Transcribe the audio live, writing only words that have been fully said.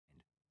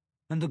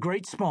and the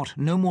great spot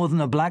no more than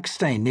a black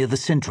stain near the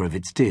center of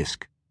its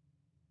disk.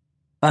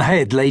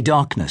 Ahead lay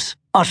darkness,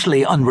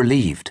 utterly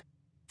unrelieved,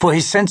 for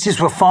his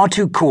senses were far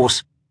too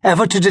coarse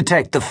ever to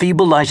detect the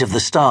feeble light of the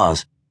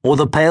stars or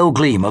the pale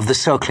gleam of the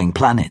circling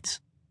planets.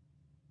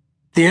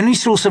 The only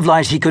source of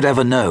light he could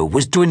ever know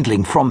was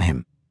dwindling from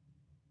him.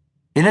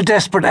 In a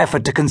desperate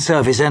effort to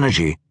conserve his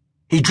energy,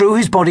 he drew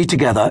his body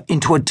together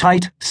into a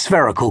tight,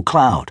 spherical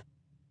cloud.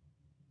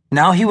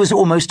 Now he was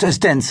almost as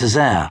dense as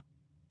air,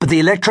 but the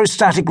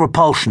electrostatic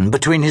repulsion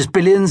between his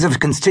billions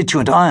of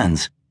constituent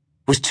ions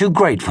was too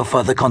great for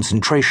further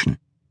concentration.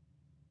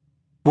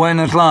 When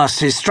at last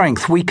his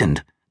strength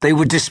weakened, they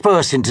would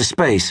disperse into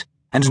space,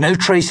 and no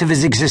trace of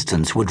his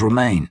existence would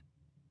remain.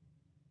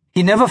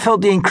 He never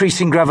felt the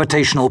increasing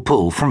gravitational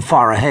pull from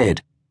far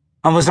ahead,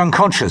 and was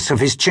unconscious of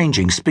his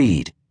changing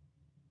speed.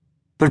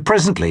 But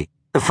presently,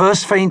 the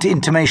first faint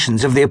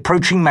intimations of the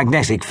approaching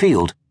magnetic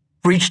field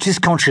reached his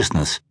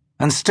consciousness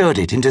and stirred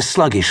it into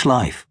sluggish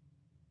life.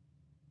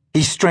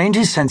 He strained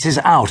his senses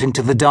out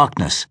into the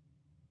darkness,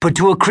 but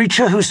to a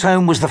creature whose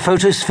home was the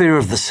photosphere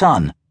of the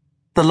sun,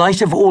 the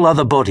light of all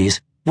other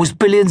bodies was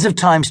billions of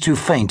times too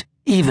faint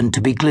even to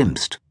be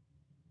glimpsed,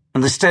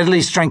 and the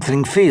steadily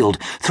strengthening field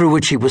through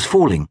which he was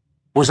falling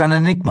was an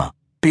enigma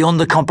beyond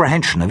the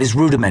comprehension of his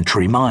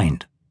rudimentary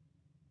mind.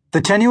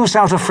 The tenuous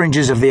outer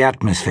fringes of the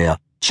atmosphere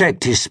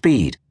checked his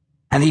speed,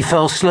 and he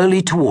fell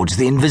slowly towards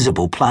the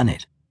invisible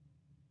planet.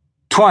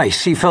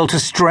 Twice he felt a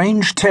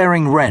strange,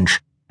 tearing wrench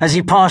as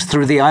he passed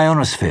through the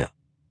ionosphere.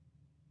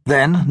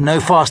 Then, no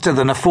faster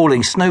than a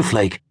falling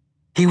snowflake,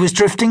 he was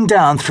drifting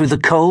down through the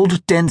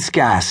cold, dense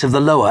gas of the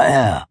lower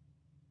air.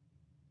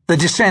 The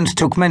descent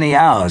took many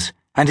hours,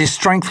 and his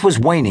strength was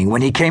waning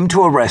when he came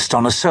to a rest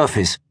on a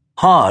surface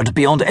hard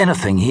beyond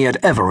anything he had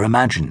ever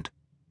imagined.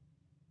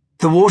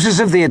 The waters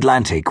of the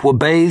Atlantic were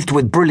bathed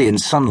with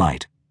brilliant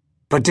sunlight,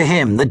 but to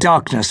him the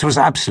darkness was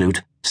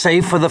absolute,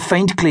 save for the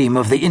faint gleam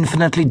of the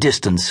infinitely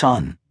distant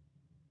sun.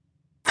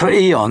 For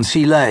eons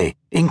he lay,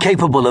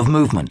 incapable of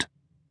movement,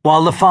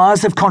 while the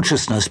fires of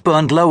consciousness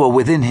burned lower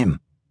within him,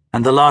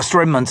 and the last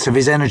remnants of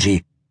his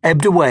energy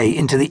ebbed away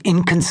into the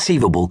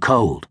inconceivable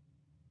cold.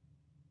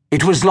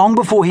 It was long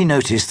before he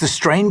noticed the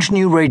strange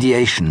new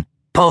radiation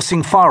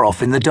pulsing far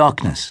off in the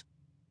darkness,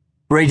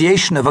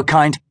 radiation of a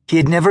kind he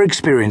had never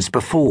experienced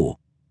before.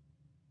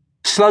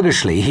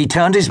 Sluggishly he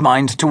turned his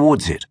mind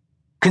towards it,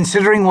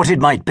 considering what it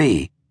might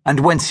be and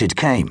whence it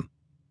came.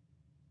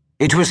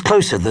 It was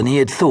closer than he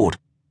had thought,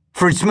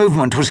 for its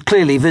movement was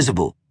clearly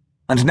visible,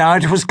 and now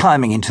it was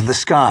climbing into the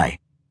sky,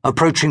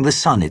 approaching the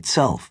sun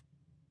itself.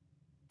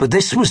 But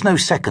this was no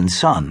second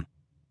sun,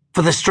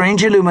 for the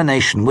strange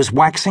illumination was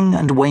waxing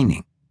and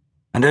waning,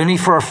 and only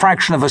for a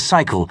fraction of a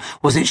cycle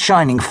was it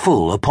shining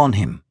full upon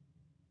him.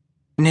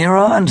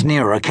 Nearer and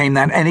nearer came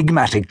that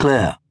enigmatic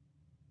glare,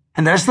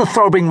 and as the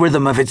throbbing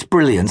rhythm of its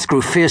brilliance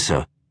grew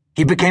fiercer,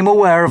 he became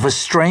aware of a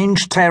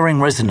strange,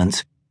 tearing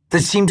resonance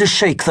that seemed to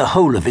shake the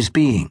whole of his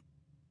being.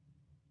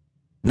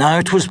 Now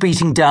it was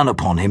beating down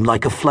upon him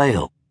like a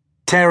flail,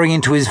 tearing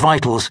into his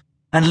vitals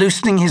and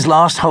loosening his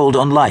last hold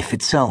on life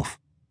itself.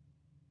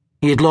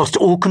 He had lost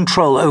all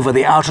control over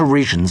the outer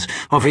regions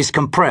of his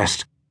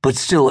compressed but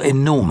still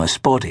enormous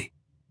body.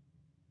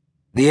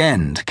 The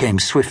end came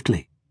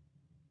swiftly.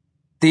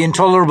 The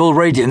intolerable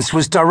radiance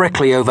was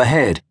directly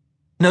overhead,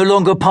 no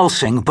longer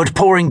pulsing but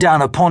pouring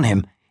down upon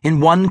him in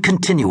one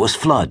continuous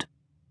flood.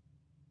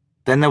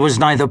 Then there was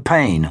neither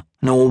pain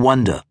nor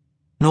wonder,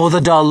 nor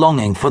the dull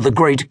longing for the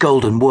great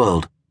golden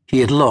world he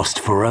had lost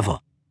forever.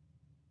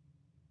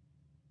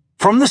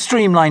 From the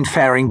streamlined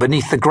fairing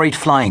beneath the great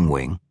flying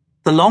wing,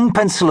 the long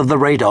pencil of the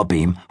radar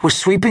beam was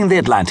sweeping the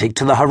Atlantic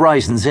to the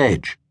horizon's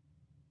edge.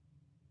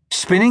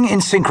 Spinning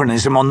in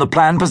synchronism on the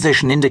plan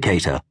position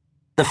indicator,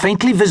 the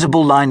faintly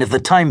visible line of the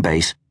time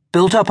base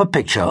built up a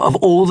picture of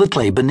all that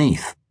lay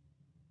beneath.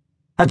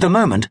 At the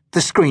moment,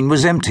 the screen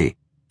was empty,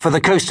 for the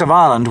coast of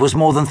Ireland was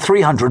more than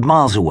 300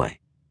 miles away.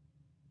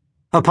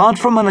 Apart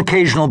from an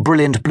occasional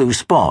brilliant blue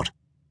spot,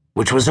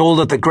 which was all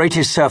that the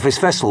greatest surface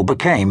vessel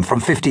became from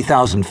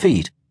 50,000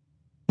 feet,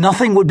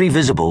 nothing would be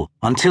visible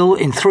until,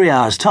 in 3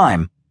 hours'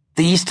 time,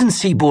 the eastern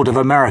seaboard of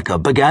America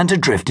began to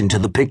drift into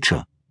the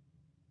picture.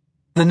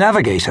 The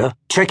navigator,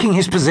 checking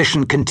his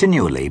position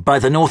continually by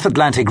the North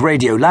Atlantic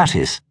radio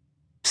lattice,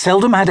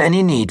 seldom had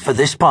any need for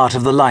this part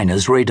of the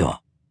liner's radar.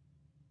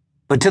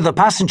 But to the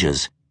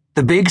passengers,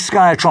 the big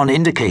Skytron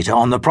indicator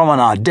on the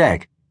promenade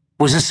deck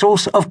was a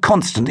source of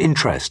constant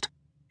interest,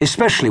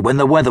 especially when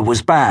the weather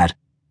was bad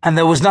and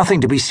there was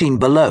nothing to be seen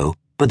below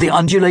but the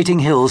undulating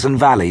hills and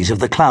valleys of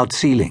the cloud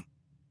ceiling.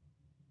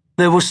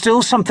 There was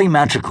still something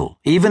magical,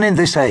 even in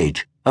this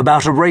age,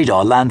 about a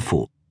radar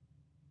landfall.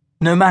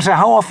 No matter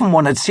how often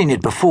one had seen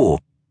it before,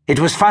 it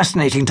was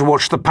fascinating to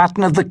watch the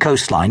pattern of the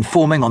coastline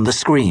forming on the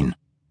screen,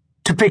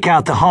 to pick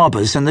out the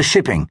harbors and the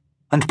shipping,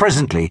 and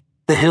presently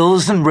the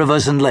hills and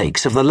rivers and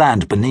lakes of the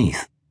land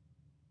beneath.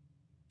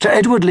 To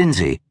Edward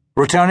Lindsay,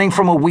 returning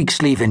from a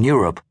week's leave in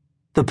Europe,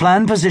 the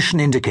plan position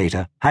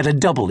indicator had a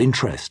double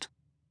interest.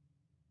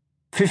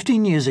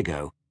 15 years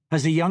ago,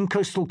 as a young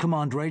Coastal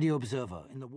Command radio observer in the